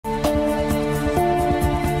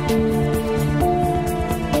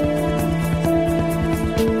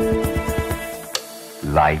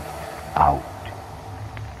out,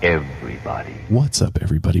 everybody. What's up,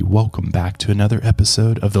 everybody? Welcome back to another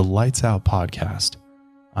episode of the Lights Out podcast.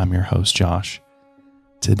 I'm your host, Josh.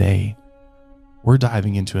 Today, we're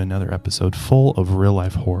diving into another episode full of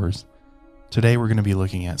real-life horrors. Today, we're going to be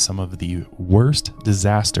looking at some of the worst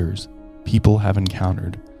disasters people have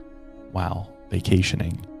encountered while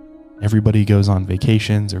vacationing. Everybody goes on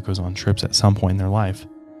vacations or goes on trips at some point in their life.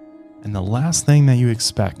 And the last thing that you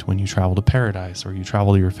expect when you travel to paradise or you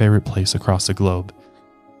travel to your favorite place across the globe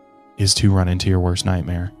is to run into your worst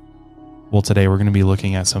nightmare. Well, today we're going to be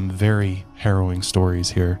looking at some very harrowing stories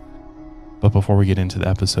here. But before we get into the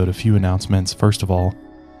episode, a few announcements. First of all,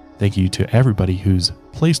 thank you to everybody who's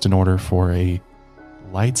placed an order for a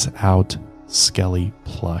Lights Out Skelly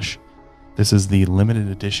plush. This is the limited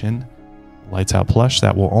edition Lights Out plush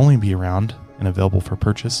that will only be around and available for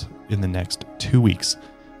purchase in the next 2 weeks.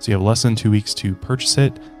 So you have less than 2 weeks to purchase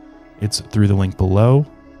it. It's through the link below.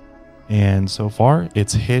 And so far,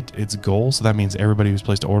 it's hit its goal. So that means everybody who's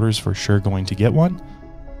placed orders for sure going to get one.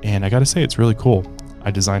 And I got to say, it's really cool. I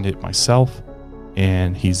designed it myself,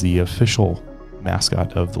 and he's the official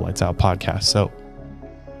mascot of the Lights Out podcast. So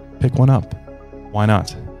pick one up. Why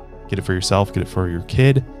not? Get it for yourself, get it for your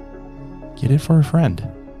kid, get it for a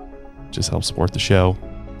friend. Just help support the show.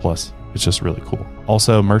 Plus, it's just really cool.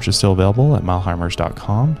 Also, merch is still available at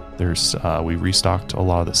milehighmerch.com. We restocked a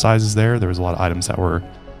lot of the sizes there. There was a lot of items that were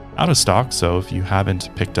out of stock. So if you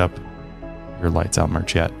haven't picked up your Lights Out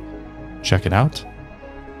merch yet, check it out.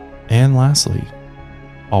 And lastly,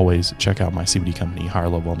 always check out my CBD company,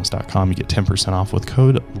 higherlovewellness.com. You get 10% off with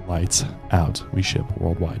code LIGHTSOUT. We ship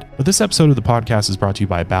worldwide. But this episode of the podcast is brought to you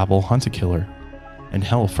by Babbel, Hunt a Killer, and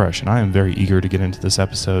HelloFresh. And I am very eager to get into this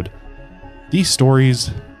episode. These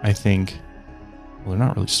stories, I think, well, they're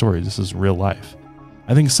not really stories. This is real life.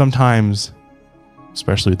 I think sometimes,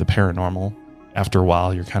 especially with the paranormal, after a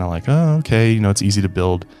while, you're kind of like, oh, okay, it's easy to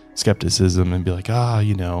build skepticism and be like, I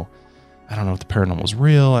don't know if the paranormal is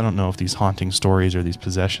real. I don't know if these haunting stories or these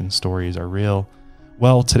possession stories are real.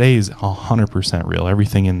 Well, today is 100% real.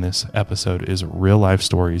 Everything in this episode is real life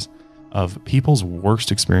stories of people's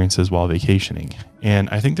worst experiences while vacationing. And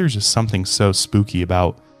I think there's just something so spooky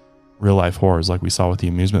about real life horrors like we saw with the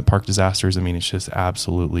amusement park disasters. I mean, it's just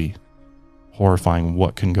absolutely horrifying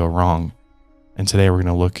what can go wrong. And today we're going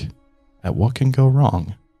to look at what can go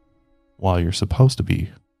wrong while you're supposed to be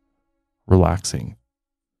relaxing.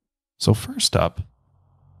 So first up,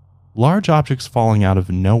 large objects falling out of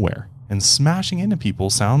nowhere and smashing into people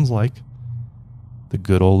sounds like the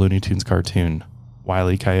good old Looney Tunes cartoon, Wile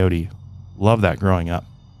E. Coyote. Love that growing up.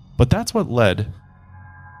 But that's what led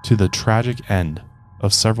to the tragic end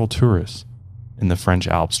of several tourists in the French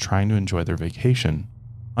Alps trying to enjoy their vacation.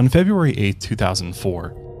 On February 8,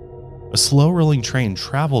 2004, a slow-rolling train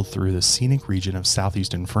traveled through the scenic region of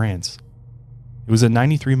southeastern France. It was a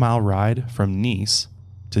 93-mile ride from Nice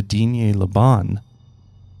to Digne-les-Bains,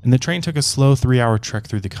 and the train took a slow 3-hour trek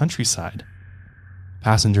through the countryside.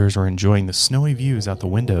 Passengers were enjoying the snowy views out the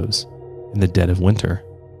windows in the dead of winter.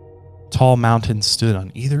 Tall mountains stood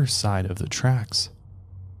on either side of the tracks,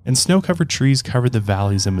 and snow-covered trees covered the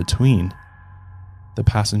valleys in between. The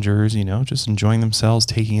passengers, just enjoying themselves,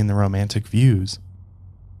 taking in the romantic views.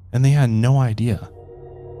 And they had no idea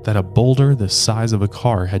that a boulder the size of a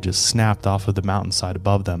car had just snapped off of the mountainside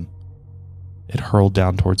above them. It hurled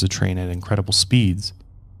down towards the train at incredible speeds,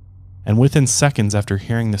 and within seconds after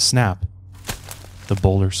hearing the snap, the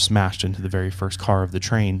boulder smashed into the very first car of the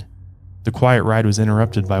train. The quiet ride was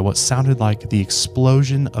interrupted by what sounded like the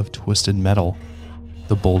explosion of twisted metal.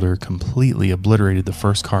 The boulder completely obliterated the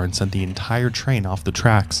first car and sent the entire train off the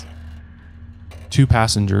tracks. 2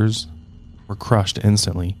 passengers were crushed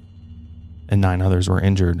instantly, and 9 others were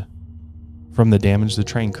injured. From the damage, the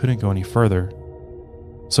train couldn't go any further.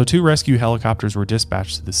 So 2 rescue helicopters were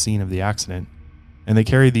dispatched to the scene of the accident, and they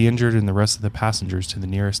carried the injured and the rest of the passengers to the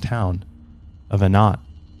nearest town of Annat.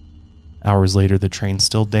 Hours later, the train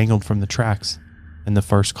still dangled from the tracks, and the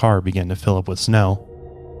first car began to fill up with snow.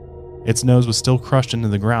 Its nose was still crushed into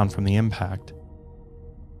the ground from the impact.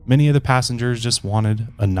 Many of the passengers just wanted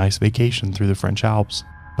a nice vacation through the French Alps,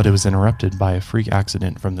 but it was interrupted by a freak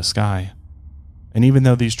accident from the sky. And even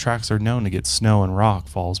though these tracks are known to get snow and rock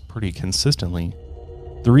falls pretty consistently,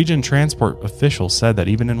 the region transport official said that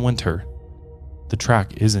even in winter, the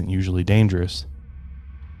track isn't usually dangerous.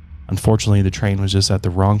 Unfortunately, the train was just at the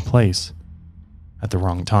wrong place at the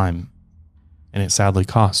wrong time, and it sadly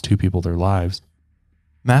cost 2 people their lives.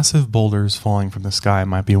 Massive boulders falling from the sky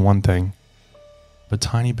might be one thing, but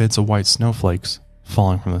tiny bits of white snowflakes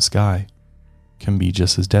falling from the sky can be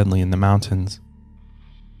just as deadly in the mountains.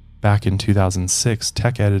 Back in 2006,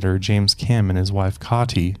 tech editor James Kim and his wife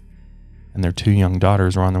Kati and their 2 young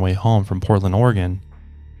daughters were on their way home from Portland, Oregon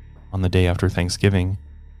on the day after Thanksgiving.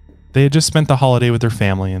 They had just spent the holiday with their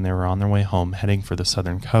family and they were on their way home heading for the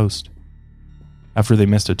southern coast. After they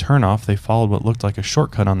missed a turnoff, they followed what looked like a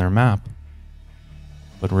shortcut on their map.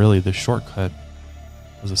 But really, the shortcut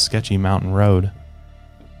was a sketchy mountain road.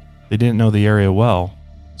 They didn't know the area well,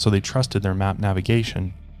 so they trusted their map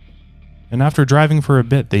navigation. And after driving for a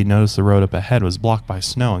bit, they noticed the road up ahead was blocked by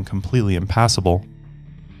snow and completely impassable.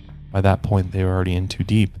 By that point, they were already in too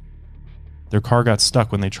deep. Their car got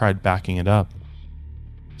stuck when they tried backing it up.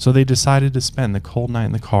 So they decided to spend the cold night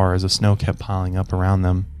in the car as the snow kept piling up around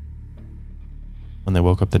them. When they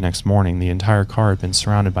woke up the next morning, the entire car had been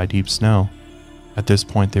surrounded by deep snow. At this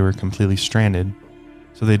point, they were completely stranded,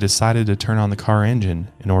 so they decided to turn on the car engine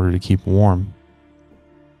in order to keep warm.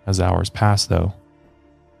 As hours passed, though,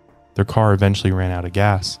 their car eventually ran out of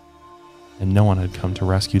gas, and no one had come to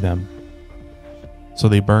rescue them. So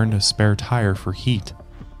they burned a spare tire for heat,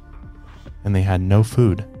 and they had no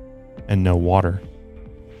food and no water.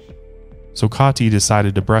 So Kati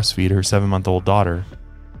decided to breastfeed her 7-month-old daughter,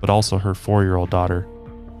 but also her 4-year-old daughter.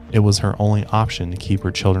 It was her only option to keep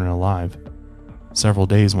her children alive. Several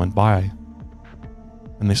days went by,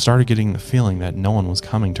 and they started getting the feeling that no one was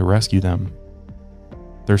coming to rescue them.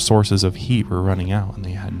 Their sources of heat were running out and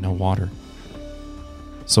they had no water.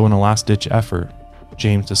 So in a last-ditch effort,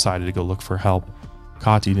 James decided to go look for help.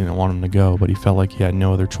 Kati didn't want him to go, but he felt like he had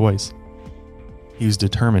no other choice. He was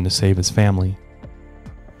determined to save his family.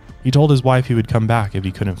 He told his wife he would come back if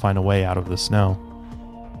he couldn't find a way out of the snow.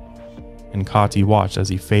 And Kati watched as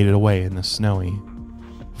he faded away in the snowy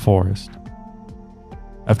forest.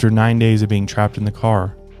 After 9 days of being trapped in the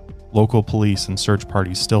car, local police and search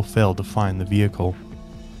parties still failed to find the vehicle.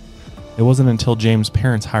 It wasn't until James'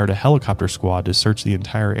 parents hired a helicopter squad to search the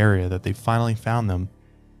entire area that they finally found them.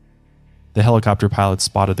 The helicopter pilots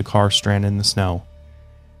spotted the car stranded in the snow,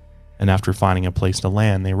 and after finding a place to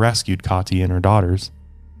land, they rescued Kati and her daughters.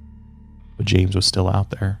 But James was still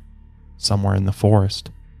out there, somewhere in the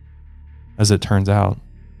forest. As it turns out,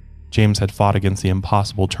 James had fought against the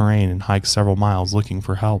impossible terrain and hiked several miles looking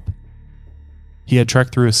for help. He had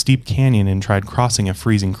trekked through a steep canyon and tried crossing a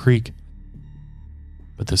freezing creek.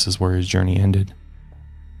 But this is where his journey ended.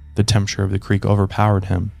 The temperature of the creek overpowered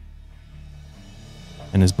him,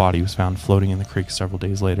 and his body was found floating in the creek several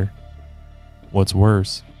days later. What's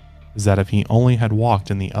worse is that if he only had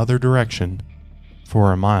walked in the other direction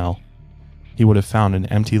for a mile, he would have found an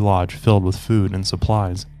empty lodge filled with food and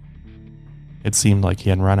supplies. It seemed like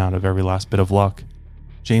he had run out of every last bit of luck.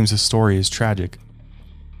 James's story is tragic,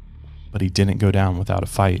 but he didn't go down without a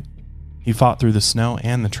fight. He fought through the snow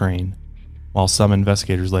and the terrain, while some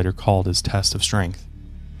investigators later called his test of strength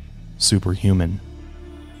superhuman.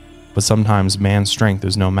 But sometimes man's strength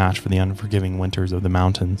is no match for the unforgiving winters of the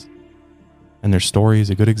mountains, and their story is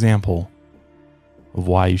a good example of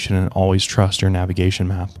why you shouldn't always trust your navigation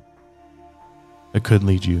map. It could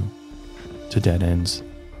lead you to dead ends.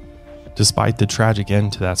 Despite the tragic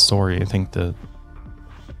end to that story, I think the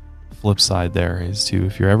flip side there is to,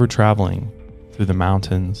 if you're ever traveling through the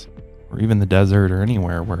mountains or even the desert or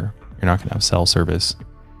anywhere where you're not going to have cell service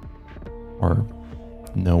or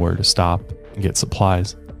nowhere to stop and get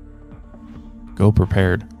supplies, go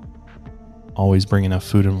prepared. Always bring enough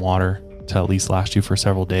food and water to at least last you for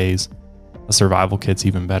several days. A survival kit's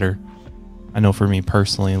even better. I know for me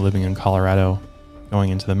personally, living in Colorado, going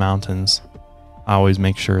into the mountains, I always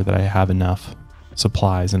make sure that I have enough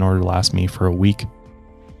supplies in order to last me for a week.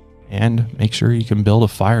 And make sure you can build a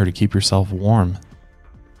fire to keep yourself warm.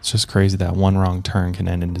 It's just crazy that one wrong turn can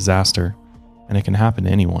end in disaster, and it can happen to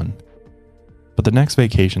anyone. But the next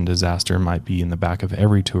vacation disaster might be in the back of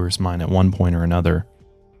every tourist's mind at one point or another.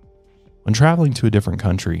 When traveling to a different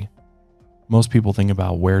country, most people think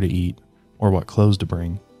about where to eat or what clothes to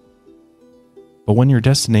bring. But when your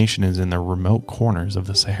destination is in the remote corners of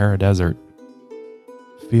the Sahara Desert,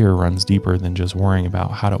 fear runs deeper than just worrying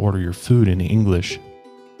about how to order your food in English.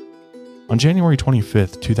 On January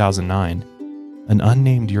 25th, 2009, an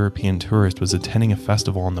unnamed European tourist was attending a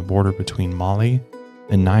festival on the border between Mali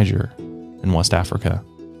and Niger in West Africa.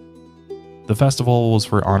 The festival was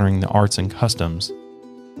for honoring the arts and customs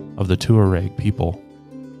of the Tuareg people.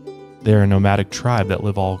 They are a nomadic tribe that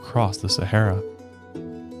live all across the Sahara.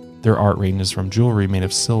 Their art ranges from jewelry made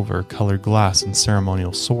of silver, colored glass, and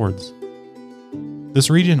ceremonial swords. This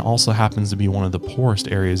region also happens to be one of the poorest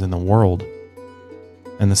areas in the world,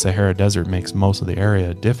 and the Sahara Desert makes most of the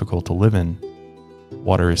area difficult to live in.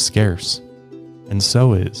 Water is scarce, and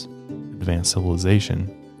so is advanced civilization.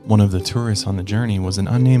 One of the tourists on the journey was an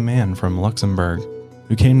unnamed man from Luxembourg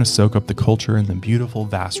who came to soak up the culture in the beautiful,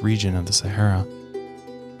 vast region of the Sahara.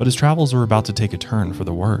 But his travels were about to take a turn for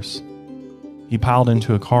the worse. He piled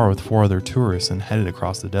into a car with 4 other tourists and headed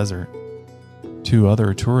across the desert. 2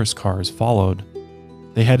 other tourist cars followed.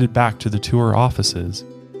 They headed back to the tour offices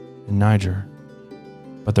in Niger.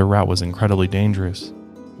 But their route was incredibly dangerous.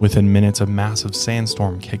 Within minutes, a massive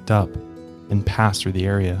sandstorm kicked up and passed through the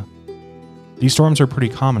area. These storms are pretty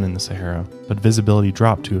common in the Sahara, but visibility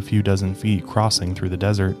dropped to a few dozen feet crossing through the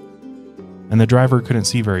desert, and the driver couldn't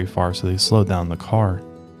see very far, so they slowed down the car.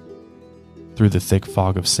 Through the thick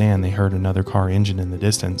fog of sand, they heard another car engine in the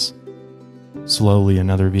distance. Slowly,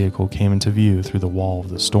 another vehicle came into view through the wall of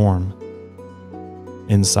the storm.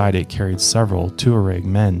 Inside it carried several Tuareg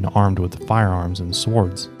men armed with firearms and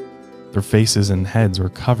swords. Their faces and heads were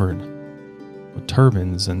covered, but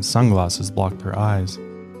turbans and sunglasses blocked their eyes.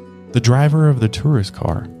 The driver of the tourist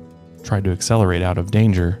car tried to accelerate out of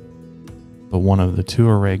danger, but one of the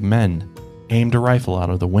Tuareg men aimed a rifle out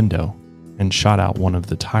of the window and shot out one of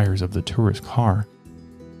the tires of the tourist car.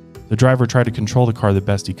 The driver tried to control the car the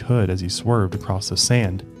best he could as he swerved across the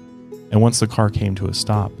sand, and once the car came to a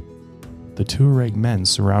stop, the Tuareg men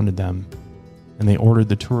surrounded them, and they ordered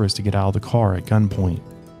the tourists to get out of the car at gunpoint.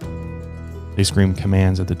 They screamed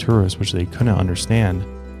commands at the tourists which they couldn't understand,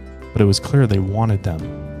 but it was clear they wanted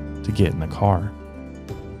them to get in the car.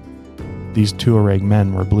 These Tuareg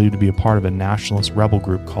men were believed to be a part of a nationalist rebel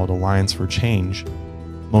group called Alliance for Change.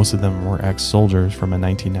 Most of them were ex-soldiers from a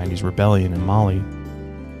 1990s rebellion in Mali.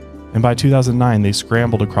 And by 2009, they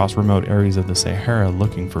scrambled across remote areas of the Sahara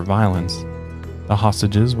looking for violence. The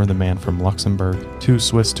hostages were the man from Luxembourg, 2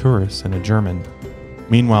 Swiss tourists, and a German.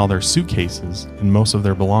 Meanwhile, their suitcases and most of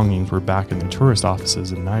their belongings were back in the tourist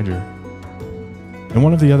offices in Niger. And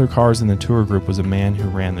one of the other cars in the tour group was a man who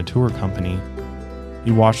ran the tour company.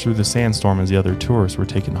 He watched through the sandstorm as the other tourists were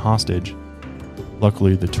taken hostage.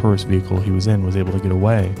 Luckily, the tourist vehicle he was in was able to get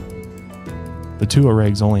away. The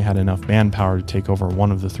Tuaregs only had enough manpower to take over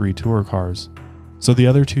one of the 3 tour cars, so the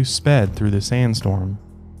other 2 sped through the sandstorm,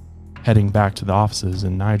 heading back to the offices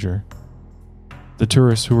in Niger. The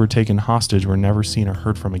tourists who were taken hostage were never seen or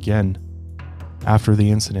heard from again. After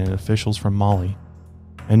the incident, officials from Mali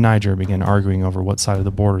and Niger began arguing over what side of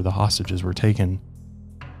the border the hostages were taken.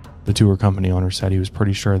 The tour company owner said he was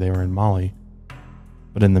pretty sure they were in Mali,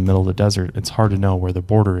 but in the middle of the desert, it's hard to know where the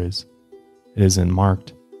border is. It isn't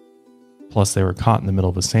marked. Plus, they were caught in the middle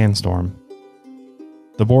of a sandstorm.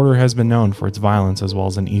 The border has been known for its violence as well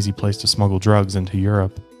as an easy place to smuggle drugs into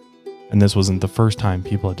Europe, and this wasn't the first time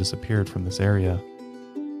people had disappeared from this area.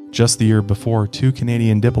 Just the year before, 2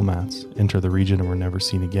 Canadian diplomats entered the region and were never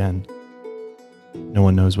seen again. No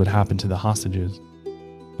one knows what happened to the hostages,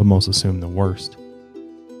 but most assume the worst.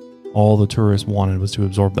 All the tourists wanted was to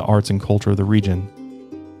absorb the arts and culture of the region,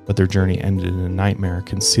 but their journey ended in a nightmare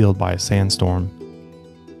concealed by a sandstorm.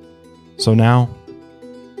 So now,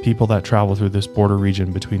 people that travel through this border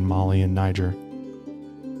region between Mali and Niger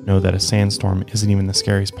know that a sandstorm isn't even the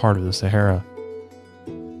scariest part of the Sahara.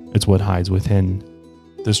 It's what hides within.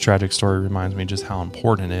 This tragic story reminds me just how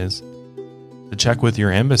important it is to check with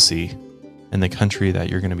your embassy in the country that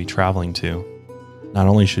you're going to be traveling to. Not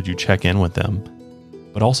only should you check in with them,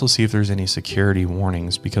 but also see if there's any security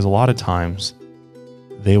warnings, because a lot of times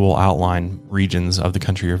they will outline regions of the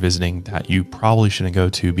country you're visiting that you probably shouldn't go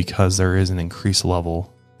to because there is an increased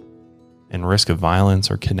level and risk of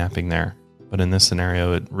violence or kidnapping there. But in this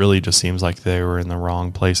scenario, it really just seems like they were in the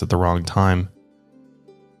wrong place at the wrong time,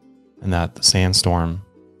 and that the sandstorm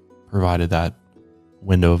provided that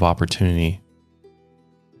window of opportunity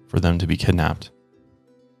for them to be kidnapped.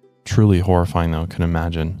 Truly horrifying though, can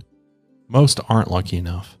imagine. Most aren't lucky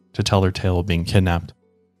enough to tell their tale of being kidnapped.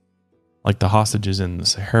 Like the hostages in the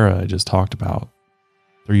Sahara I just talked about,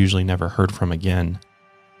 they're usually never heard from again.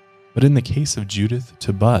 But in the case of Judith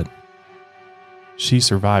Tebbutt, she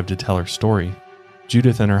survived to tell her story.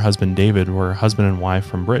 Judith and her husband David were husband and wife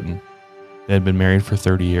from Britain. They had been married for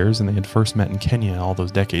 30 years and they had first met in Kenya all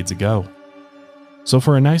those decades ago. So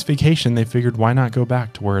for a nice vacation, they figured why not go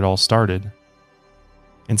back to where it all started.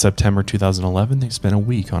 In September 2011, they spent a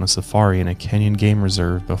week on a safari in a Kenyan game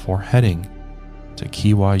reserve before heading to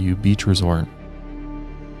Kiwayu Beach Resort.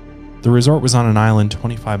 The resort was on an island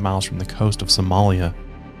 25 miles from the coast of Somalia.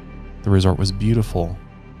 The resort was beautiful,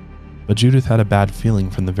 but Judith had a bad feeling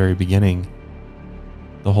from the very beginning.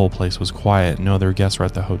 The whole place was quiet, no other guests were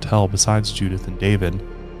at the hotel besides Judith and David.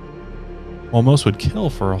 While most would kill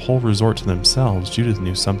for a whole resort to themselves, Judith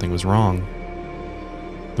knew something was wrong.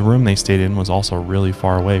 The room they stayed in was also really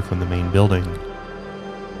far away from the main building,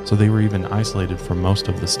 so they were even isolated from most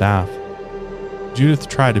of the staff. Judith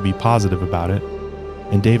tried to be positive about it,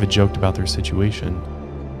 and David joked about their situation.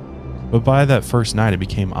 But by that first night, it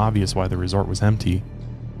became obvious why the resort was empty.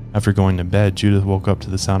 After going to bed, Judith woke up to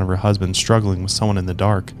the sound of her husband struggling with someone in the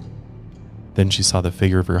dark. Then she saw the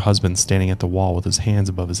figure of her husband standing at the wall with his hands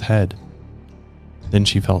above his head. Then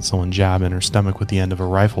she felt someone jab in her stomach with the end of a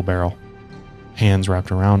rifle barrel. Hands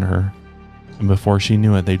wrapped around her, and before she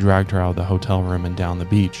knew it, they dragged her out of the hotel room and down the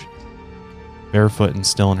beach. Barefoot and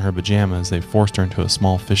still in her pajamas, they forced her into a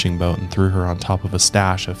small fishing boat and threw her on top of a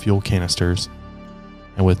stash of fuel canisters.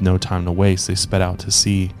 And with no time to waste, they sped out to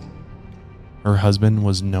sea. Her husband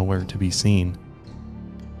was nowhere to be seen.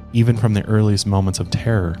 Even from the earliest moments of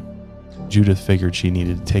terror, Judith figured she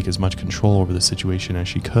needed to take as much control over the situation as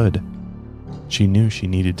she could. She knew she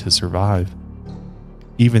needed to survive.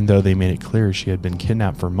 Even though they made it clear she had been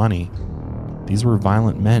kidnapped for money, these were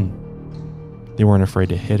violent men. They weren't afraid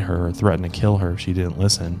to hit her or threaten to kill her if she didn't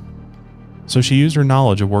listen. So she used her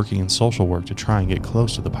knowledge of working in social work to try and get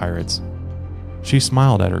close to the pirates. She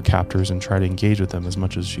smiled at her captors and tried to engage with them as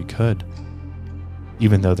much as she could.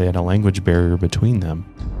 Even though they had a language barrier between them,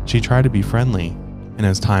 she tried to be friendly, and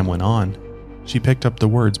as time went on, she picked up the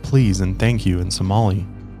words please and thank you in Somali.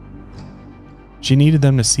 She needed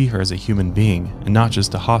them to see her as a human being and not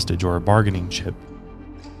just a hostage or a bargaining chip.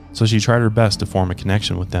 So she tried her best to form a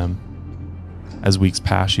connection with them. As weeks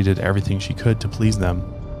passed, she did everything she could to please them.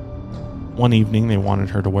 One evening, they wanted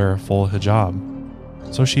her to wear a full hijab,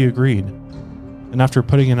 so she agreed. And after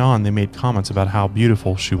putting it on, they made comments about how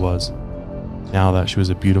beautiful she was, now that she was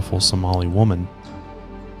a beautiful Somali woman.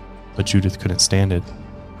 But Judith couldn't stand it.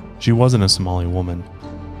 She wasn't a Somali woman,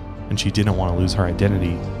 and she didn't want to lose her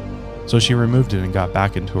identity, so she removed it and got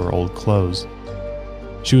back into her old clothes.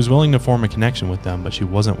 She was willing to form a connection with them, but she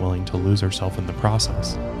wasn't willing to lose herself in the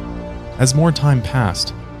process. As more time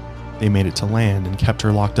passed, they made it to land and kept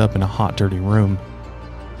her locked up in a hot, dirty room.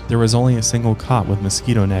 There was only a single cot with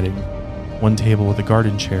mosquito netting, one table with a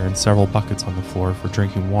garden chair and several buckets on the floor for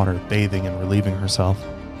drinking water, bathing, and relieving herself.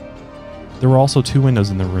 There were also 2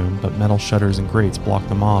 windows in the room, but metal shutters and grates blocked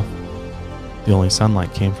them off. The only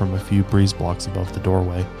sunlight came from a few breeze blocks above the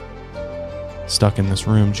doorway. Stuck in this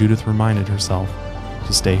room, Judith reminded herself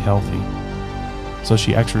to stay healthy. So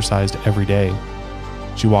she exercised every day.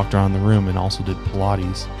 She walked around the room and also did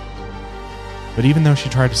Pilates. But even though she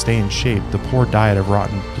tried to stay in shape, the poor diet of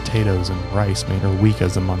rotten potatoes and rice made her weak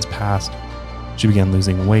as the months passed. She began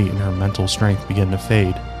losing weight and her mental strength began to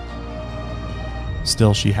fade.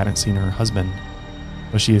 Still, she hadn't seen her husband,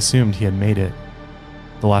 but she assumed he had made it.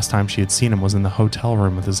 The last time she had seen him was in the hotel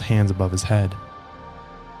room with his hands above his head.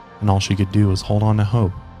 And all she could do was hold on to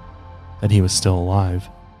hope that he was still alive.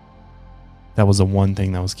 That was the one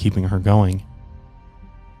thing that was keeping her going.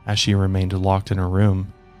 As she remained locked in her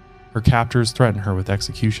room, her captors threatened her with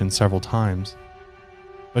execution several times.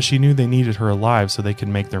 But she knew they needed her alive so they could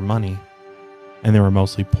make their money. And they were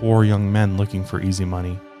mostly poor young men looking for easy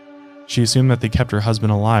money. She assumed that they kept her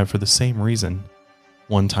husband alive for the same reason.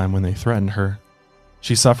 One time when they threatened her,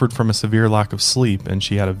 she suffered from a severe lack of sleep and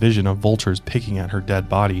she had a vision of vultures picking at her dead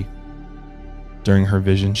body. During her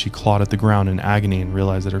vision, she clawed at the ground in agony and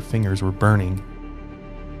realized that her fingers were burning.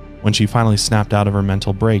 When she finally snapped out of her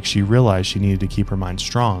mental break, she realized she needed to keep her mind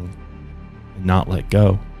strong and not let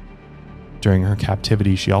go. During her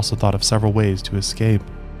captivity, she also thought of several ways to escape.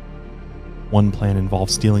 One plan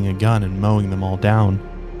involved stealing a gun and mowing them all down.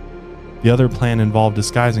 The other plan involved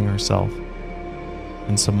disguising herself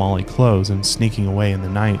in Somali clothes and sneaking away in the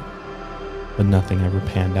night, but nothing ever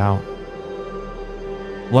panned out.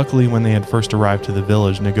 Luckily, when they had first arrived to the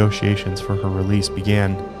village, negotiations for her release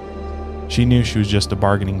began. She knew she was just a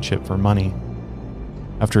bargaining chip for money.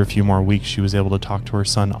 After a few more weeks, she was able to talk to her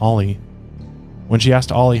son, Ollie. When she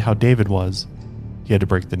asked Ollie how David was, he had to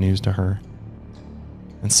break the news to her.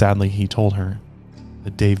 And sadly, he told her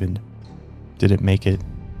that David didn't make it.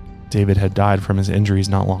 David had died from his injuries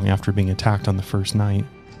not long after being attacked on the first night.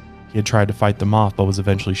 He had tried to fight them off, but was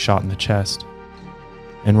eventually shot in the chest.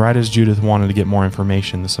 And right as Judith wanted to get more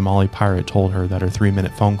information, the Somali pirate told her that her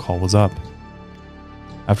 3-minute phone call was up.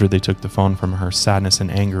 After they took the phone from her, sadness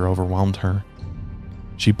and anger overwhelmed her.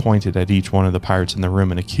 She pointed at each one of the pirates in the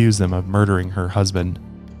room and accused them of murdering her husband.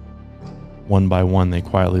 One by one, they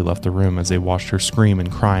quietly left the room as they watched her scream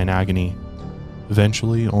and cry in agony.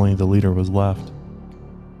 Eventually, only the leader was left.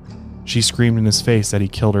 She screamed in his face that he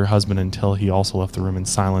killed her husband until he also left the room in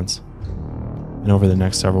silence. And over the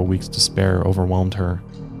next several weeks, despair overwhelmed her.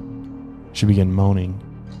 She began moaning,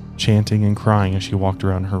 chanting and crying as she walked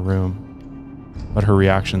around her room. But her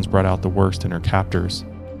reactions brought out the worst in her captors.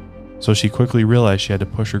 So she quickly realized she had to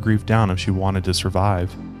push her grief down if she wanted to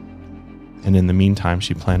survive. And in the meantime,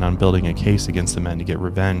 she planned on building a case against the men to get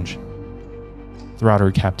revenge. Throughout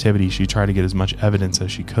her captivity, she tried to get as much evidence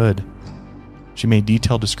as she could. She made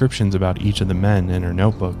detailed descriptions about each of the men in her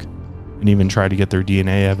notebook, and even tried to get their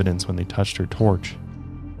DNA evidence when they touched her torch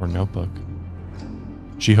or notebook.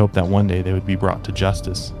 She hoped that one day they would be brought to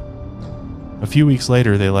justice. A few weeks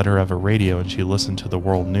later, they let her have a radio and she listened to the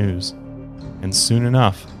world news. And soon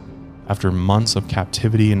enough, after months of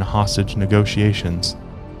captivity and hostage negotiations,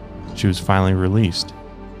 she was finally released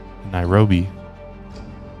in Nairobi.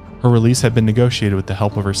 Her release had been negotiated with the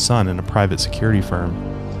help of her son and a private security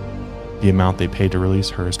firm. The amount they paid to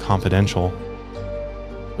release her is confidential,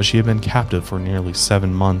 but she had been captive for nearly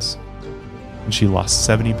 7 months, and she lost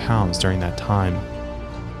 70 pounds during that time.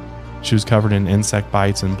 She was covered in insect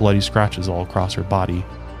bites and bloody scratches all across her body,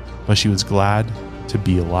 but she was glad to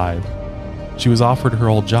be alive. She was offered her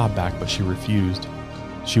old job back, but she refused.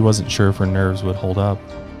 She wasn't sure if her nerves would hold up.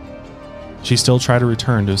 She still tried to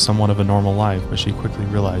return to somewhat of a normal life, but she quickly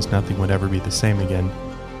realized nothing would ever be the same again.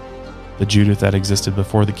 The Judith that existed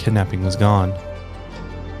before the kidnapping was gone,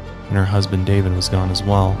 and her husband David was gone as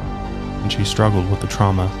well, and she struggled with the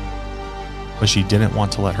trauma. But she didn't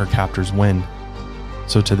want to let her captors win,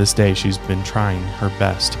 so to this day she's been trying her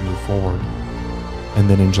best to move forward. And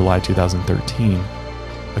then in July 2013,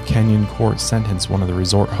 a Kenyan court sentenced one of the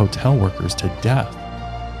resort hotel workers to death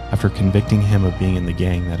after convicting him of being in the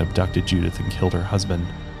gang that abducted Judith and killed her husband.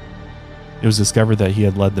 It was discovered that he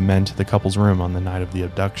had led the men to the couple's room on the night of the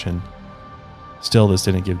abduction. Still, this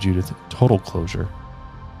didn't give Judith total closure.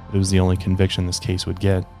 It was the only conviction this case would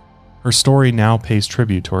get. Her story now pays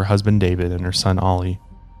tribute to her husband David and her son Ollie,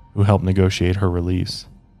 who helped negotiate her release.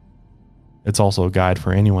 It's also a guide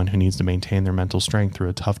for anyone who needs to maintain their mental strength through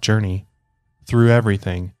a tough journey. Through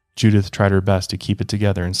everything, Judith tried her best to keep it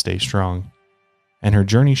together and stay strong. And her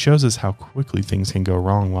journey shows us how quickly things can go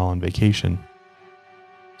wrong while on vacation.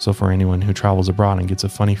 So for anyone who travels abroad and gets a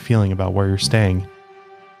funny feeling about where you're staying,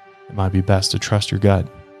 it might be best to trust your gut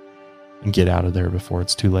and get out of there before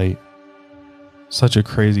it's too late. Such a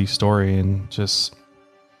crazy story, and just,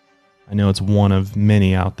 I know it's one of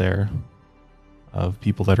many out there of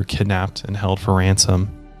people that are kidnapped and held for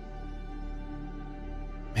ransom.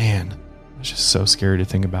 Man, it's just so scary to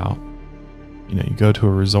think about. You know, you go to a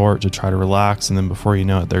resort to try to relax, and then before you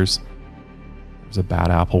know it, there's a bad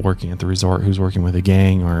apple working at the resort who's working with a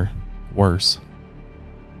gang, or worse.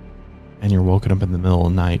 And you're woken up in the middle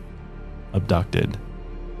of the night, abducted.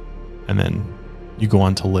 And then you go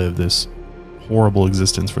on to live this horrible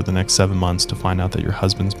existence for the next 7 months to find out that your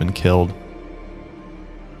husband's been killed.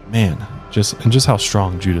 Man, just how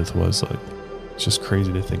strong Judith was. Like, it's just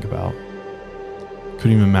crazy to think about.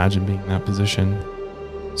 Couldn't even imagine being in that position,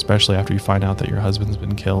 especially after you find out that your husband's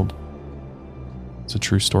been killed. It's a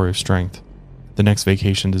true story of strength. The next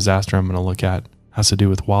vacation disaster I'm going to look at has to do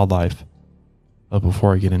with wildlife. But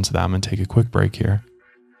before I get into that, I'm going to take a quick break here.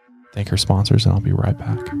 Thank our sponsors, and I'll be right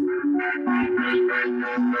back.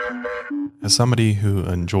 As somebody who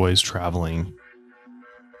enjoys traveling,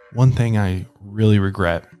 one thing I really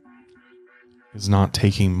regret is not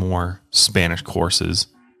taking more Spanish courses,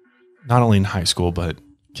 not only in high school, but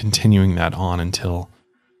continuing that on until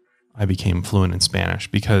I became fluent in Spanish,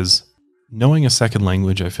 because knowing a second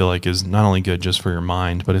language, I feel like, is not only good just for your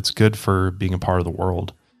mind, but it's good for being a part of the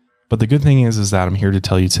world. But the good thing is that I'm here to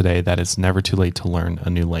tell you today that it's never too late to learn a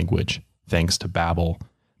new language, thanks to Babbel.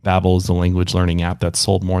 Babbel is the language learning app that's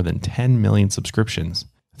sold more than 10 million subscriptions.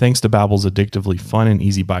 Thanks to Babbel's addictively fun and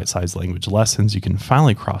easy bite-sized language lessons, you can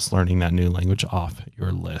finally cross learning that new language off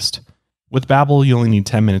your list. With Babbel, you only need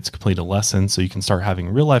 10 minutes to complete a lesson, so you can start having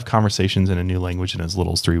real-life conversations in a new language in as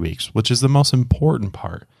little as 3 weeks, which is the most important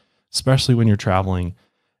part, especially when you're traveling.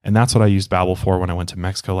 And that's what I used Babbel for when I went to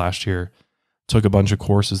Mexico last year. Took a bunch of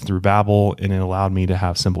courses through Babbel, and it allowed me to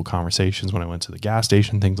have simple conversations when I went to the gas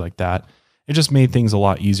station, things like that. It just made things a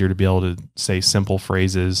lot easier to be able to say simple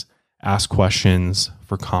phrases, ask questions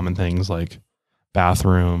for common things like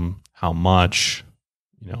bathroom, how much,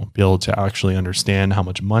 be able to actually understand how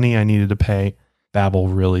much money I needed to pay.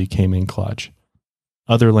 Babbel really came in clutch.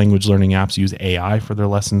 Other language learning apps use AI for their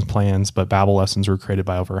lessons plans, but Babbel lessons were created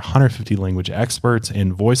by over 150 language experts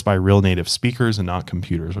and voiced by real native speakers and not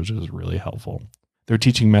computers, which is really helpful. Their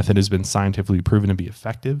teaching method has been scientifically proven to be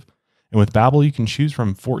effective. And with Babbel, you can choose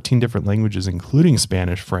from 14 different languages, including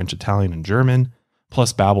Spanish, French, Italian, and German.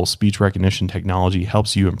 Plus, Babbel's speech recognition technology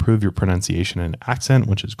helps you improve your pronunciation and accent,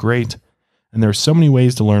 which is great. And there are so many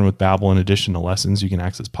ways to learn with Babbel. In addition to lessons, you can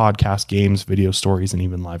access podcasts, games, video stories, and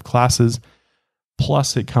even live classes.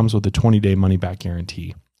 Plus, it comes with a 20-day money-back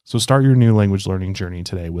guarantee. So start your new language learning journey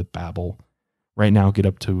today with Babbel. Right now, get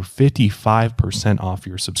up to 55% off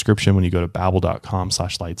your subscription when you go to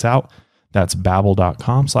babbel.com/lightsout. That's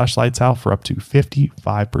babbel.com/lightsout for up to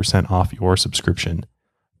 55% off your subscription.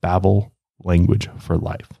 Babbel, language for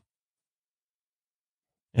life.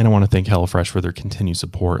 And I want to thank HelloFresh for their continued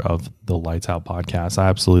support of the Lights Out podcast. I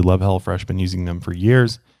absolutely love HelloFresh. Been using them for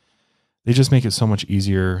years. They just make it so much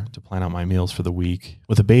easier to plan out my meals for the week.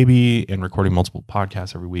 With a baby and recording multiple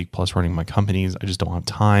podcasts every week, plus running my companies, I just don't have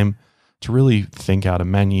time to really think out a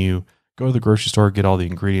menu, go to the grocery store, get all the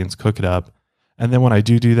ingredients, cook it up. And then when I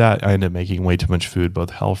do that, I end up making way too much food.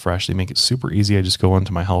 Both HelloFresh, they make it super easy. I just go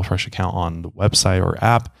into my HelloFresh account on the website or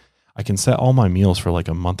app. I can set all my meals for like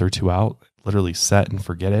a month or two out, literally set and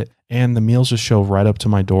forget it. And the meals just show right up to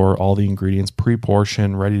my door, all the ingredients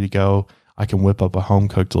pre-portioned, ready to go. I can whip up a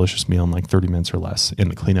home-cooked delicious meal in like 30 minutes or less. And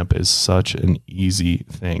the cleanup is such an easy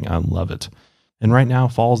thing. I love it. And right now,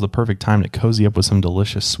 fall is the perfect time to cozy up with some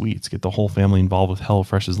delicious sweets. Get the whole family involved with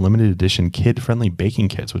HelloFresh's limited edition kid-friendly baking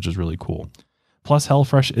kits, which is really cool. Plus,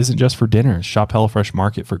 HelloFresh isn't just for dinners. Shop HelloFresh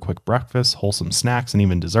Market for quick breakfasts, wholesome snacks, and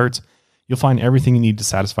even desserts. You'll find everything you need to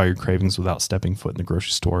satisfy your cravings without stepping foot in the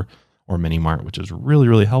grocery store or mini mart, which is really,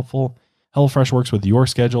 really helpful. HelloFresh works with your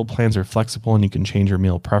schedule. Plans are flexible, and you can change your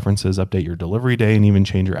meal preferences, update your delivery day, and even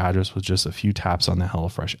change your address with just a few taps on the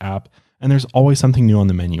HelloFresh app. And there's always something new on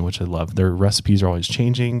the menu, which I love. Their recipes are always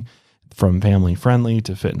changing, from family friendly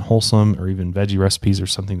to fit and wholesome, or even veggie recipes or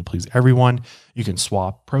something to please everyone. You can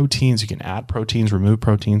swap proteins, you can add proteins, remove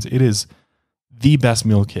proteins. It is the best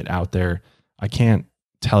meal kit out there. I can't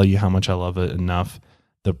tell you how much I love it enough.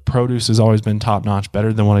 The produce has always been top notch,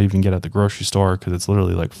 better than what I even get at the grocery store, because it's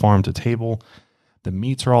literally like farm to table. The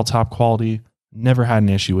meats are all top quality. Never had an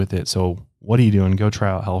issue with it. So what are you doing? Go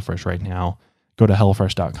try out HelloFresh right now. Go to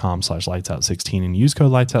HelloFresh.com/lightsout16 and use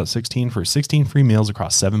code lightsout16 for 16 free meals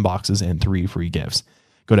across 7 boxes and 3 free gifts.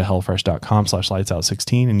 Go to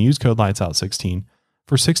HelloFresh.com/lightsout16 and use code lightsout16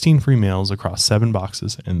 for 16 free meals across 7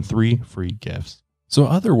 boxes and 3 free gifts. So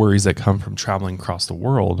other worries that come from traveling across the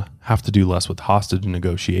world have to do less with hostage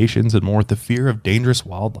negotiations and more with the fear of dangerous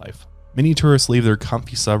wildlife. Many tourists leave their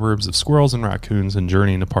comfy suburbs of squirrels and raccoons and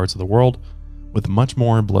journey into parts of the world with much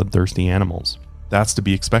more bloodthirsty animals. That's to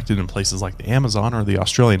be expected in places like the Amazon or the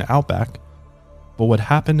Australian outback. But what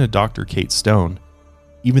happened to Dr. Kate Stone,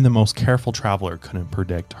 even the most careful traveler couldn't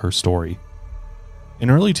predict her story. In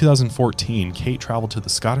early 2014, Kate traveled to the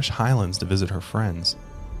Scottish Highlands to visit her friends.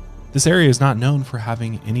 This area is not known for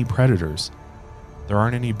having any predators. There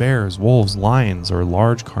aren't any bears, wolves, lions, or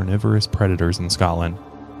large carnivorous predators in Scotland.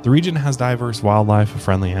 The region has diverse wildlife with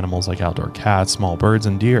friendly animals like outdoor cats, small birds,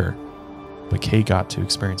 and deer. But Kate got to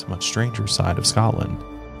experience a much stranger side of Scotland.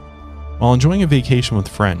 While enjoying a vacation with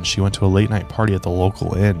friends, she went to a late-night party at the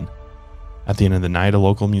local inn. At the end of the night, a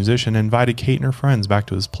local musician invited Kate and her friends back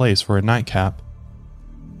to his place for a nightcap.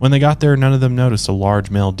 When they got there, none of them noticed a large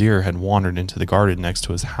male deer had wandered into the garden next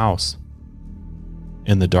to his house.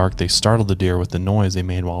 In the dark, they startled the deer with the noise they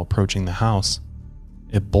made while approaching the house.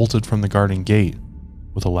 It bolted from the garden gate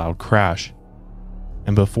with a loud crash.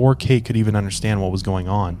 And before Kate could even understand what was going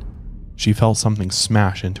on, she felt something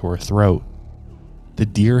smash into her throat. The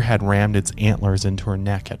deer had rammed its antlers into her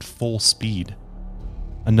neck at full speed.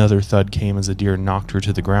 Another thud came as the deer knocked her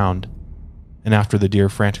to the ground. And after the deer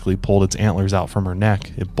frantically pulled its antlers out from her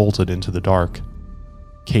neck, it bolted into the dark.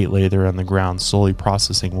 Kate lay there on the ground, slowly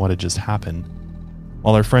processing what had just happened,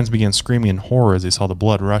 while her friends began screaming in horror as they saw the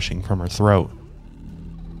blood rushing from her throat.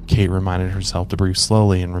 Kate reminded herself to breathe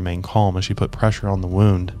slowly and remain calm as she put pressure on the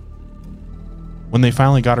wound. When they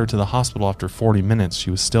finally got her to the hospital after 40 minutes,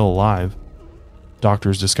 she was still alive.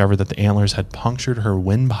 Doctors discovered that the antlers had punctured her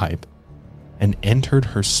windpipe and entered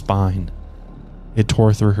her spine. It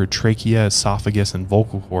tore through her trachea, esophagus, and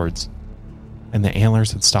vocal cords, and the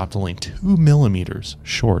antlers had stopped only 2 millimeters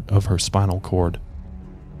short of her spinal cord.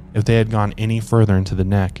 If they had gone any further into the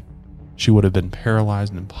neck, she would have been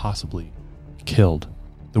paralyzed and possibly killed.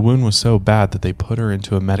 The wound was so bad that they put her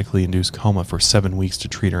into a medically induced coma for 7 weeks to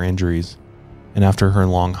treat her injuries, and after her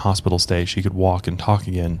long hospital stay, she could walk and talk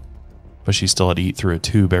again, but she still had to eat through a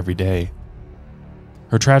tube every day.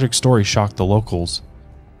 Her tragic story shocked the locals.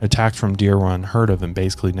 Attacks from deer were unheard of and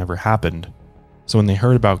basically never happened, so when they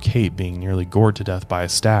heard about Kate being nearly gored to death by a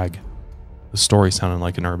stag, the story sounded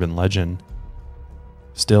like an urban legend.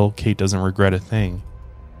 Still, Kate doesn't regret a thing.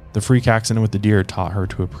 The freak accident with the deer taught her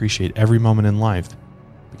to appreciate every moment in life,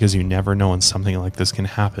 because you never know when something like this can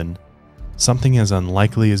happen. Something as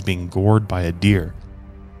unlikely as being gored by a deer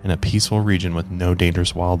in a peaceful region with no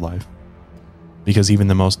dangerous wildlife. Because even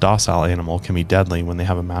the most docile animal can be deadly when they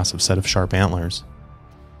have a massive set of sharp antlers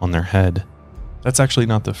on their head. That's actually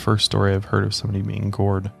not the first story I've heard of somebody being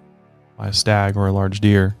gored by a stag or a large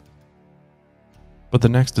deer. But the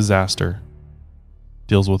next disaster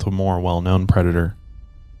deals with a more well-known predator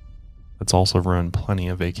that's also ruined plenty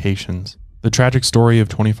of vacations. The tragic story of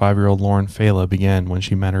 25-year-old Lauren Fela began when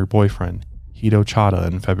she met her boyfriend, Hito Chada,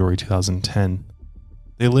 in February 2010.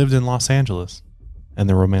 They lived in Los Angeles, and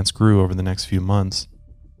their romance grew over the next few months.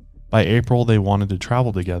 By April, they wanted to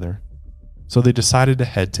travel together, so they decided to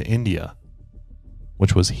head to India,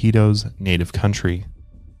 which was Hito's native country.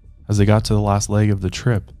 As they got to the last leg of the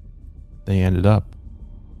trip, they ended up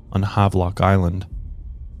on Havelock Island.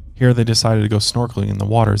 Here they decided to go snorkeling in the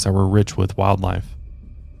waters that were rich with wildlife.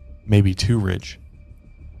 Maybe too rich.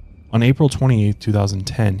 On April 28,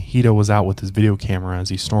 2010, Hito was out with his video camera as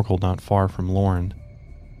he snorkeled not far from Lauren.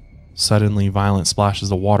 Suddenly, violent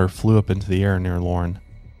splashes of water flew up into the air near Lauren,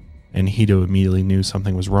 and Hito immediately knew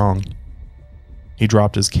something was wrong. He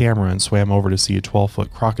dropped his camera and swam over to see a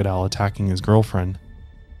 12-foot crocodile attacking his girlfriend.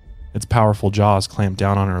 Its powerful jaws clamped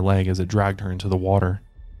down on her leg as it dragged her into the water.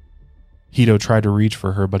 Hito tried to reach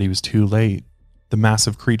for her, but he was too late. The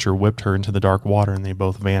massive creature whipped her into the dark water and they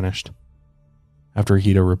both vanished. After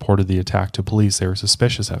Hito reported the attack to police, they were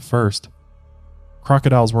suspicious at first.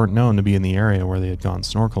 Crocodiles weren't known to be in the area where they had gone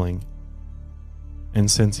snorkeling.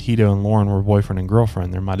 And since Hito and Lauren were boyfriend and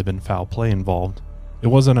girlfriend, there might have been foul play involved. It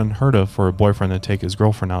wasn't unheard of for a boyfriend to take his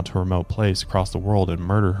girlfriend out to a remote place across the world and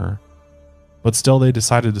murder her. But still, they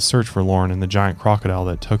decided to search for Lauren and the giant crocodile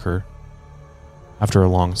that took her. After a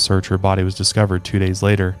long search, her body was discovered 2 days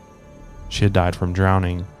later. She had died from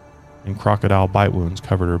drowning, and crocodile bite wounds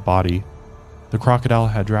covered her body. The crocodile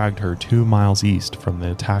had dragged her 2 miles east from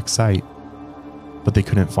the attack site, but they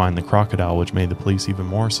couldn't find the crocodile, which made the police even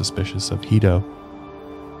more suspicious of Hito.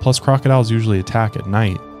 Plus, crocodiles usually attack at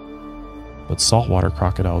night, but saltwater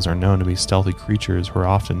crocodiles are known to be stealthy creatures who are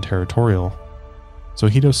often territorial, so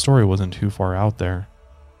Hito's story wasn't too far out there.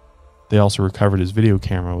 They also recovered his video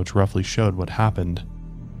camera, which roughly showed what happened.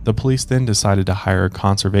 The police then decided to hire a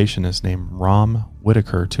conservationist named Ram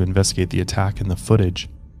Whitaker to investigate the attack and the footage.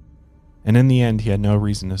 And in the end, he had no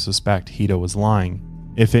reason to suspect Hito was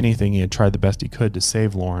lying. If anything, he had tried the best he could to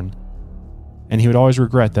save Lauren. And he would always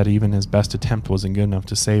regret that even his best attempt wasn't good enough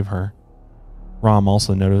to save her. Ram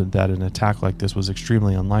also noted that an attack like this was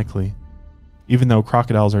extremely unlikely. Even though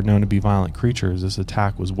crocodiles are known to be violent creatures, this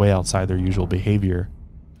attack was way outside their usual behavior,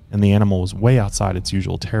 and the animal was way outside its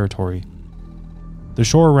usual territory. The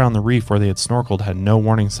shore around the reef where they had snorkeled had no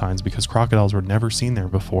warning signs because crocodiles were never seen there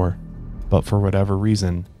before, but for whatever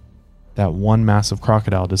reason, that one massive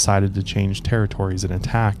crocodile decided to change territories and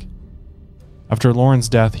attack. After Lauren's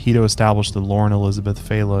death, Hito established the Lauren Elizabeth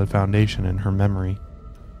Fela Foundation in her memory.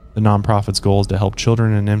 The nonprofit's goal is to help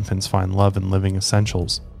children and infants find love and living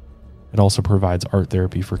essentials. It also provides art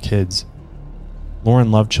therapy for kids. Lauren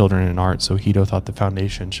loved children and art, so Hito thought the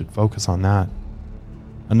foundation should focus on that.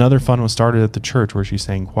 Another fund was started at the church where she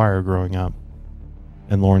sang choir growing up.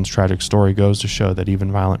 And Lauren's tragic story goes to show that even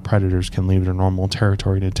violent predators can leave their normal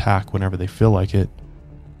territory to attack whenever they feel like it.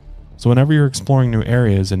 So whenever you're exploring new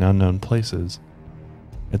areas and unknown places,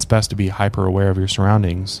 it's best to be hyper aware of your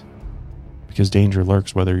surroundings, because danger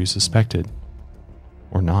lurks whether you suspect it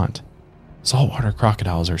or not. Saltwater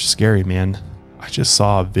crocodiles are scary, man. I just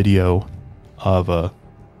saw a video of a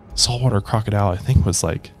saltwater crocodile. I think it was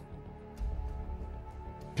like,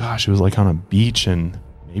 gosh, it was like on a beach in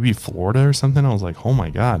maybe Florida or something. I was like, oh my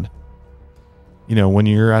God. You know, when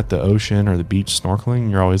you're at the ocean or the beach snorkeling,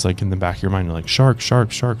 you're always like in the back of your mind, you're like, sharks,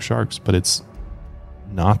 sharks, sharks, sharks. But it's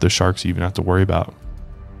not the sharks you even have to worry about.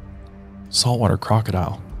 Saltwater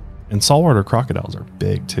crocodile. And saltwater crocodiles are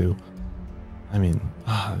big too. I mean,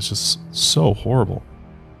 it's just so horrible.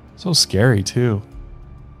 So scary too.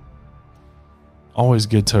 Always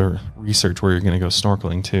good to research where you're going to go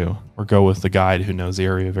snorkeling too, or go with the guide who knows the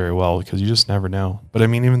area very well, because you just never know. But I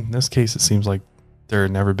mean, even in this case, it seems like there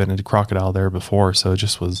had never been a crocodile there before, so it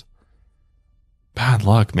just was bad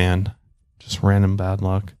luck, man. Just random bad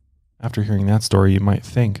luck. After hearing that story, you might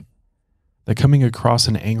think that coming across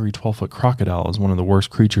an angry 12-foot crocodile is one of the worst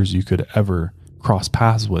creatures you could ever cross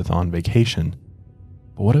paths with on vacation.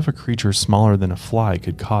 But what if a creature smaller than a fly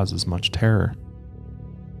could cause as much terror?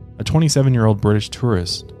 A 27-year-old British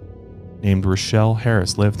tourist named Rochelle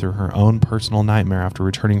Harris lived through her own personal nightmare after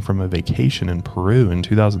returning from a vacation in Peru in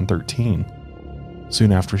 2013.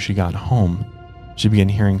 Soon after she got home, she began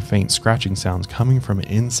hearing faint scratching sounds coming from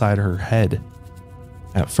inside her head.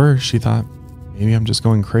 At first, she thought, maybe I'm just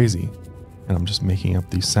going crazy, and I'm just making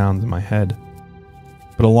up these sounds in my head.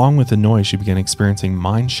 But along with the noise, she began experiencing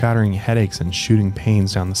mind-shattering headaches and shooting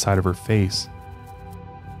pains down the side of her face.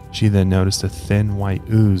 She then noticed a thin white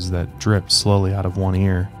ooze that dripped slowly out of one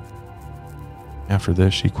ear. After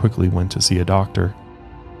this, she quickly went to see a doctor,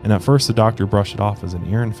 and at first the doctor brushed it off as an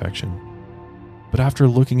ear infection. But after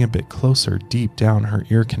looking a bit closer deep down her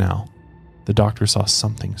ear canal, the doctor saw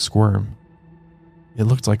something squirm. It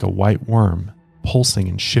looked like a white worm pulsing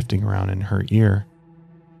and shifting around in her ear.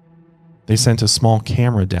 They sent a small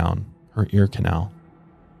camera down her ear canal,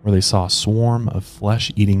 where they saw a swarm of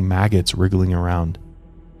flesh-eating maggots wriggling around,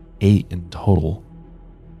 8 in total.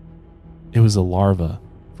 It was a larva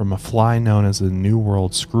from a fly known as the New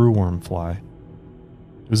World screwworm fly.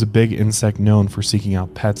 It was a big insect known for seeking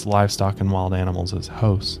out pets, livestock, and wild animals as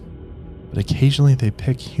hosts, but occasionally they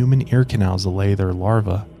pick human ear canals to lay their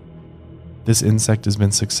larvae. This insect has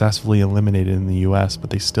been successfully eliminated in the US, but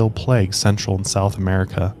they still plague Central and South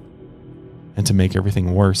America. And to make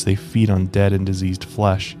everything worse, they feed on dead and diseased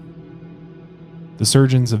flesh. The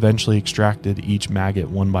surgeons eventually extracted each maggot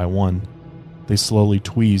one by one. They slowly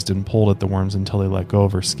tweezed and pulled at the worms until they let go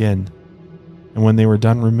of her skin. And when they were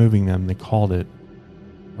done removing them, they called it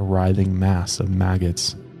a writhing mass of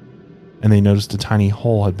maggots. And they noticed a tiny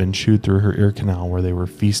hole had been chewed through her ear canal where they were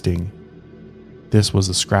feasting. This was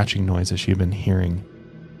the scratching noise that she had been hearing.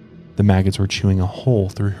 The maggots were chewing a hole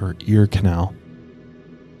through her ear canal.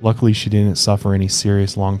 Luckily, she didn't suffer any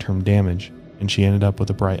serious long-term damage, and she ended up with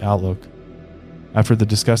a bright outlook. After the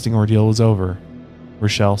disgusting ordeal was over,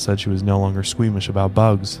 Rochelle said she was no longer squeamish about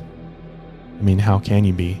bugs. I mean, how can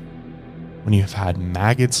you be when you've had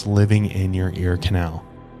maggots living in your ear canal?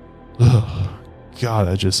 Ugh, God,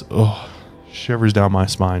 that just, shivers down my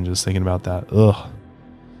spine just thinking about that. Ugh.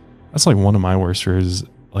 That's like one of my worst fears, is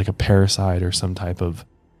like a parasite or some type of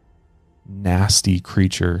nasty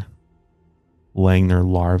creature laying their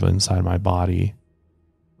larva inside my body.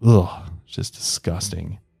 Ugh, it's just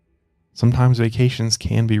disgusting. Sometimes vacations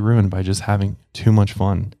can be ruined by just having too much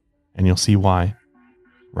fun, and you'll see why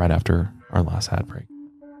right after our last ad break.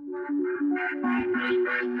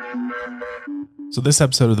 So this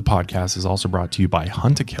episode of the podcast is also brought to you by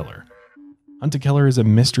Hunt-A-Killer. Hunt-A-Killer is a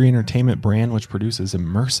mystery entertainment brand which produces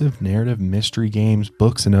immersive narrative mystery games,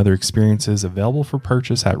 books, and other experiences available for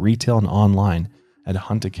purchase at retail and online at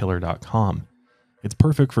huntakiller.com. It's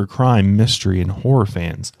perfect for crime, mystery, and horror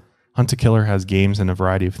fans. Hunt-A-Killer has games in a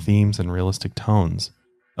variety of themes and realistic tones.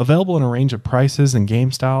 Available in a range of prices and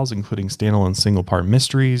game styles, including standalone single-part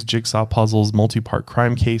mysteries, jigsaw puzzles, multi-part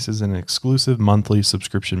crime cases, and an exclusive monthly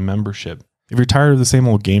subscription membership. If you're tired of the same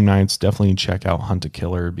old game nights, definitely check out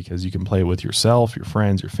Hunt-A-Killer because you can play it with yourself, your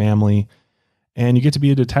friends, your family, and you get to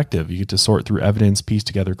be a detective. You get to sort through evidence, piece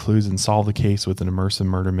together clues, and solve the case with an immersive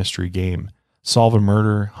murder mystery game. Solve a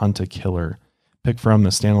murder, Hunt-A-Killer. Pick from the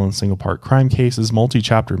standalone single-part crime cases,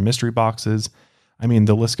 multi-chapter mystery boxes. I mean,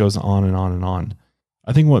 the list goes on and on and on.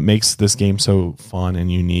 I think what makes this game so fun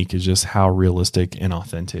and unique is just how realistic and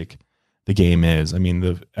authentic the game is. I mean,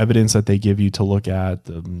 the evidence that they give you to look at,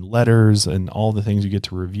 the letters, and all the things you get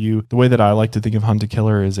to review. The way that I like to think of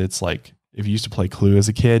Hunt-A-Killer is it's like, if you used to play Clue as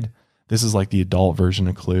a kid, this is like the adult version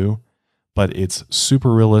of Clue, but it's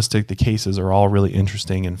super realistic. The cases are all really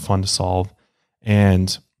interesting and fun to solve.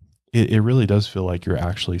 And it really does feel like you're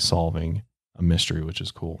actually solving a mystery, which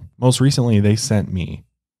is cool. Most recently, they sent me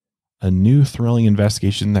a new thrilling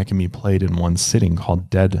investigation that can be played in one sitting called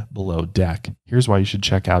Dead Below Deck. Here's why you should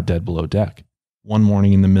check out Dead Below Deck. One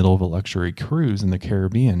morning in the middle of a luxury cruise in the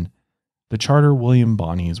Caribbean, the charter William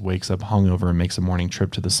Bonnies wakes up hungover and makes a morning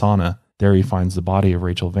trip to the sauna. There he finds the body of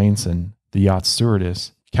Rachel Vainson, the yacht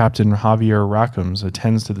stewardess. Captain Javier Raccoms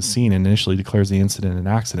attends to the scene and initially declares the incident an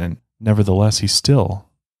accident. Nevertheless, he still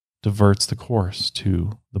diverts the course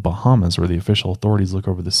to the Bahamas, where the official authorities look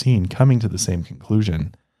over the scene, coming to the same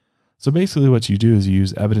conclusion. So basically what you do is you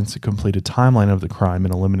use evidence to complete a timeline of the crime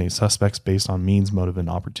and eliminate suspects based on means, motive, and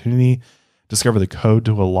opportunity, discover the code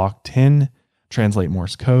to a locked tin, translate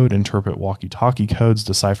Morse code, interpret walkie-talkie codes,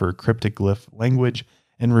 decipher a cryptic glyph language,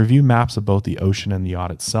 and review maps of both the ocean and the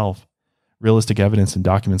yacht itself. Realistic evidence and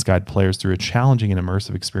documents guide players through a challenging and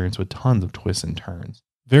immersive experience with tons of twists and turns.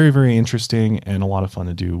 Very, very interesting and a lot of fun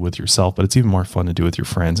to do with yourself, but it's even more fun to do with your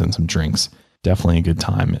friends and some drinks. Definitely a good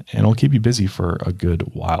time, and it'll keep you busy for a good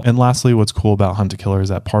while. And lastly, what's cool about Hunt-A-Killer is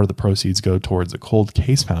that part of the proceeds go towards the Cold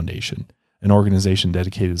Case Foundation, an organization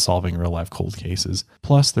dedicated to solving real-life cold cases.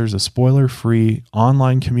 Plus, there's a spoiler-free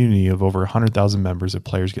online community of over 100,000 members if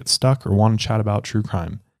players get stuck or want to chat about true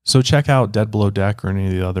crime. So check out Dead Below Deck or any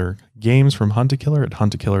of the other games from Hunt-A-Killer at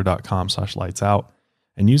huntakiller.com/lightsout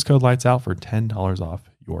and use code LIGHTSOUT for $10 off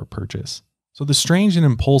your purchase. So the strange and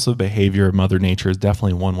impulsive behavior of Mother Nature is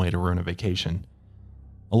definitely one way to ruin a vacation.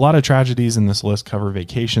 A lot of tragedies in this list cover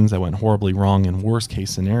vacations that went horribly wrong in worst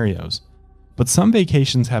case scenarios. But some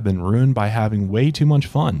vacations have been ruined by having way too much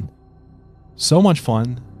fun. So much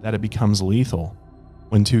fun that it becomes lethal.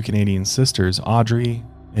 When two Canadian sisters, Audrey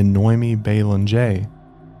and Noemi Beilunge,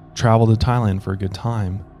 traveled to Thailand for a good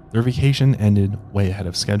time, their vacation ended way ahead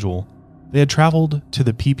of schedule. They had traveled to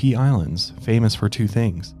the PP Islands, famous for two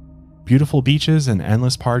things: beautiful beaches and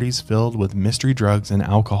endless parties filled with mystery drugs and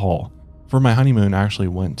alcohol. For my honeymoon, I actually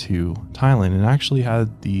went to Thailand and actually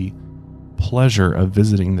had the pleasure of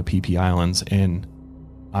visiting the PP Islands, and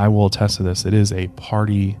I will attest to this, it is a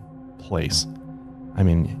party place. I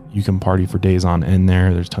mean, you can party for days on end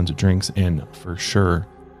there. There's tons of drinks and for sure,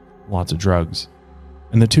 lots of drugs.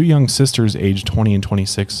 And the two young sisters, aged 20 and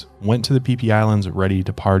 26, went to the PP Islands ready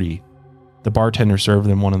to party. The bartender served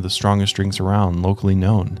them one of the strongest drinks around, locally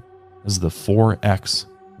known as the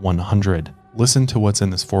 4X100. Listen to what's in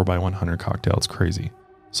this 4x100 cocktail. It's crazy.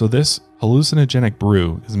 So this hallucinogenic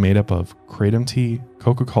brew is made up of kratom tea,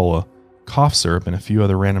 Coca-Cola, cough syrup, and a few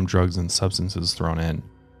other random drugs and substances thrown in.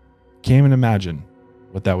 Can't even imagine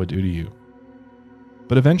what that would do to you.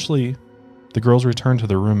 But eventually, the girls returned to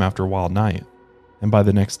their room after a wild night, and by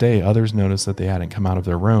the next day, others noticed that they hadn't come out of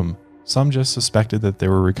their room. Some just suspected that they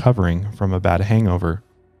were recovering from a bad hangover.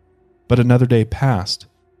 But another day passed,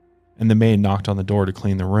 and the maid knocked on the door to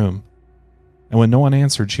clean the room. And when no one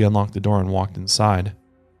answered, she unlocked the door and walked inside,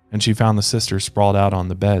 and she found the sisters sprawled out on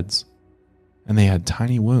the beds. And they had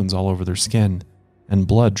tiny wounds all over their skin, and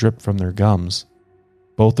blood dripped from their gums.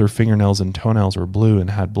 Both their fingernails and toenails were blue and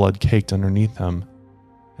had blood caked underneath them,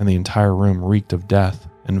 and the entire room reeked of death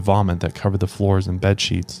and vomit that covered the floors and bed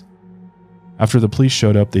sheets. After the police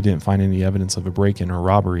showed up, they didn't find any evidence of a break-in or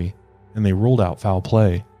robbery, and they ruled out foul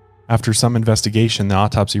play. After some investigation, the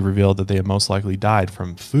autopsy revealed that they had most likely died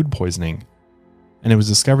from food poisoning, and it was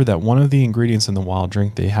discovered that one of the ingredients in the wild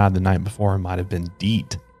drink they had the night before might have been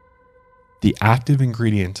DEET, the active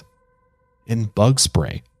ingredient in bug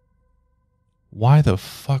spray. Why the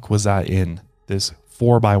fuck was that in this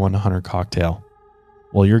 4x100 cocktail?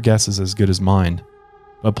 Well, your guess is as good as mine,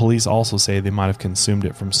 but police also say they might have consumed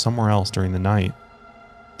it from somewhere else during the night.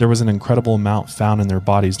 There was an incredible amount found in their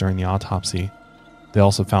bodies during the autopsy. They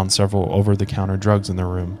also found several over-the-counter drugs in their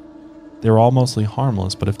room. They were all mostly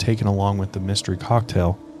harmless, but if taken along with the mystery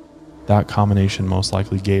cocktail, that combination most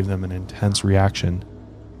likely gave them an intense reaction.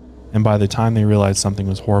 And by the time they realized something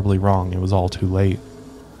was horribly wrong, it was all too late.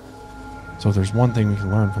 So if there's one thing we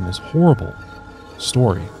can learn from this horrible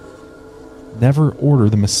story, never order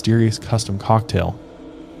the mysterious custom cocktail.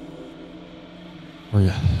 Or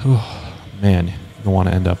you don't want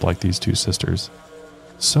to end up like these two sisters.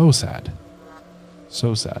 So sad.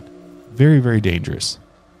 So sad. Very, very dangerous.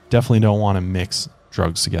 Definitely don't want to mix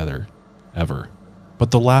drugs together, ever.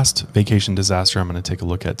 But the last vacation disaster I'm going to take a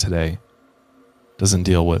look at today doesn't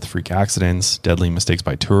deal with freak accidents, deadly mistakes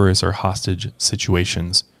by tourists, or hostage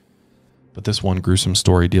situations. But this one gruesome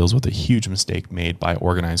story deals with a huge mistake made by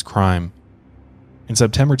organized crime. In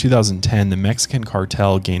September 2010, the Mexican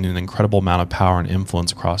cartel gained an incredible amount of power and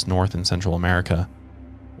influence across North and Central America.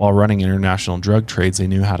 While running international drug trades, they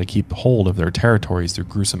knew how to keep hold of their territories through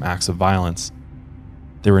gruesome acts of violence.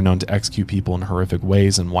 They were known to execute people in horrific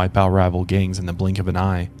ways and wipe out rival gangs in the blink of an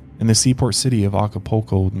eye. In the seaport city of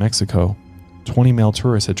Acapulco, Mexico, 20 male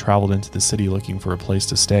tourists had traveled into the city looking for a place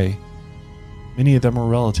to stay. Many of them were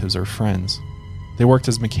relatives or friends. They worked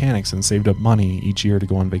as mechanics and saved up money each year to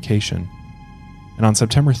go on vacation. And on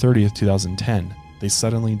September 30th, 2010, they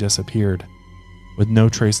suddenly disappeared. With no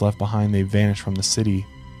trace left behind, they vanished from the city.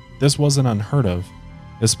 This wasn't unheard of,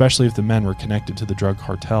 especially if the men were connected to the drug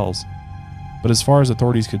cartels. But as far as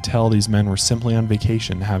authorities could tell, these men were simply on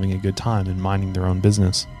vacation, having a good time and minding their own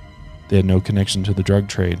business. They had no connection to the drug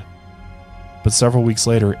trade. But several weeks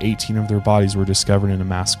later, 18 of their bodies were discovered in a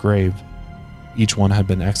mass grave. Each one had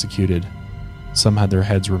been executed. Some had their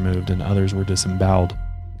heads removed and others were disemboweled.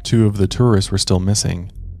 2 of the tourists were still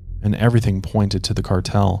missing, and everything pointed to the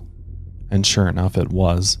cartel. And sure enough, it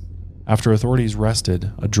was. After authorities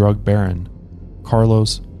arrested a drug baron,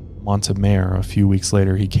 Carlos Montemayor, a few weeks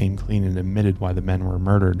later he came clean and admitted why the men were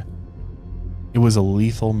murdered. It was a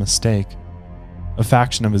lethal mistake. A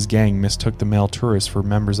faction of his gang mistook the male tourists for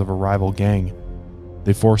members of a rival gang.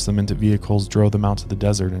 They forced them into vehicles, drove them out to the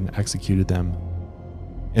desert, and executed them.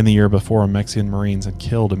 In the year before, Mexican Marines had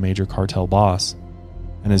killed a major cartel boss,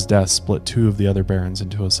 and his death split 2 of the other barons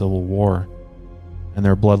into a civil war. And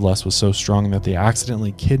their bloodlust was so strong that they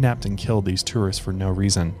accidentally kidnapped and killed these tourists for no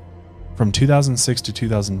reason. From 2006 to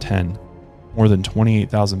 2010, more than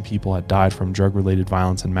 28,000 people had died from drug-related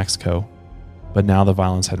violence in Mexico, but now the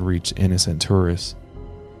violence had reached innocent tourists.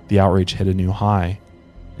 The outrage hit a new high,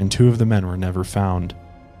 and 2 of the men were never found.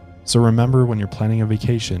 So remember, when you're planning a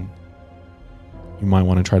vacation, you might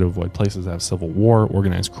want to try to avoid places that have civil war,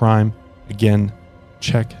 organized crime. Again,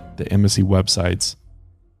 check the embassy websites,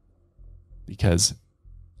 because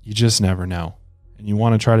you just never know. And you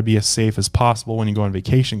want to try to be as safe as possible when you go on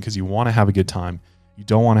vacation, because you want to have a good time. You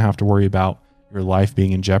don't want to have to worry about your life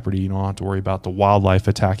being in jeopardy. You don't have to worry about the wildlife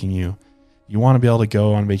attacking you. You want to be able to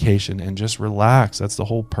go on vacation and just relax. That's the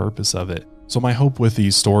whole purpose of it. So my hope with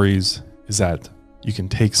these stories is that you can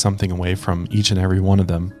take something away from each and every one of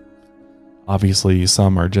them. Obviously,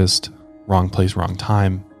 some are just wrong place, wrong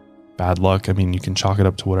time, bad luck. I mean, you can chalk it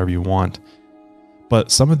up to whatever you want. But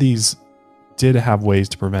some of these did have ways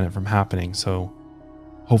to prevent it from happening. So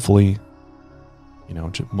hopefully,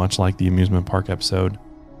 much like the amusement park episode,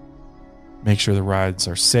 make sure the rides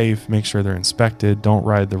are safe, make sure they're inspected. Don't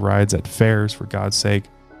ride the rides at fairs, for God's sake.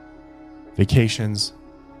 Vacations,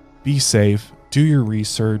 be safe, do your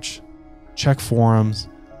research, check forums,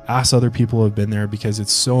 ask other people who have been there, because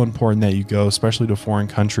it's so important that you go, especially to foreign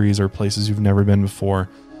countries or places you've never been before,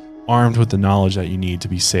 armed with the knowledge that you need to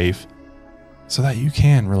be safe so that you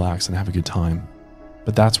can relax and have a good time.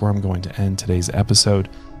 But that's where I'm going to end today's episode.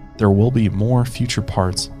 There will be more future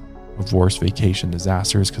parts of worst vacation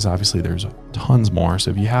disasters, because obviously there's tons more.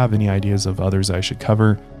 So if you have any ideas of others I should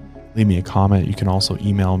cover, leave me a comment. You can also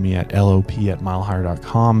email me at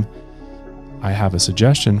lop@milehigher.com. I have a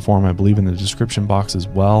suggestion form, I believe, in the description box as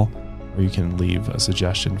well, where you can leave a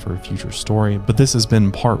suggestion for a future story. But this has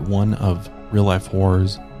been part 1 of Real Life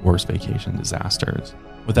Horrors, Worst Vacation Disasters.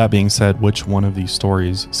 With that being said, which one of these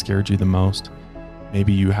stories scared you the most?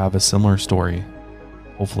 Maybe you have a similar story.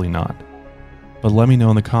 Hopefully not. But let me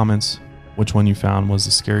know in the comments which one you found was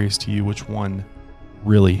the scariest to you, which one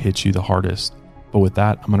really hit you the hardest. But with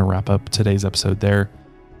that, I'm going to wrap up today's episode there.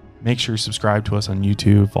 Make sure you subscribe to us on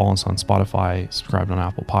YouTube, follow us on Spotify, subscribe on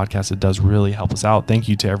Apple Podcasts. It does really help us out. Thank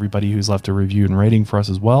you to everybody who's left a review and rating for us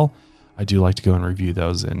as well. I do like to go and review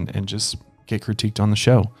those and just get critiqued on the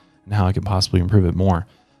show and how I can possibly improve it more.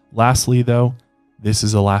 Lastly, though, this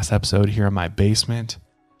is the last episode here in my basement.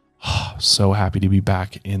 So happy to be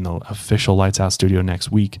back in the official Lights Out studio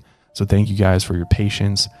next week. So thank you guys for your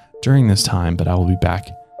patience during this time, but I will be back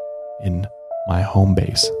in my home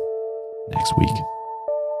base next week.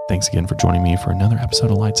 Thanks again for joining me for another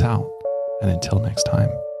episode of Lights Out. And until next time,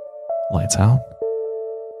 lights out,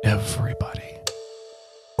 everybody.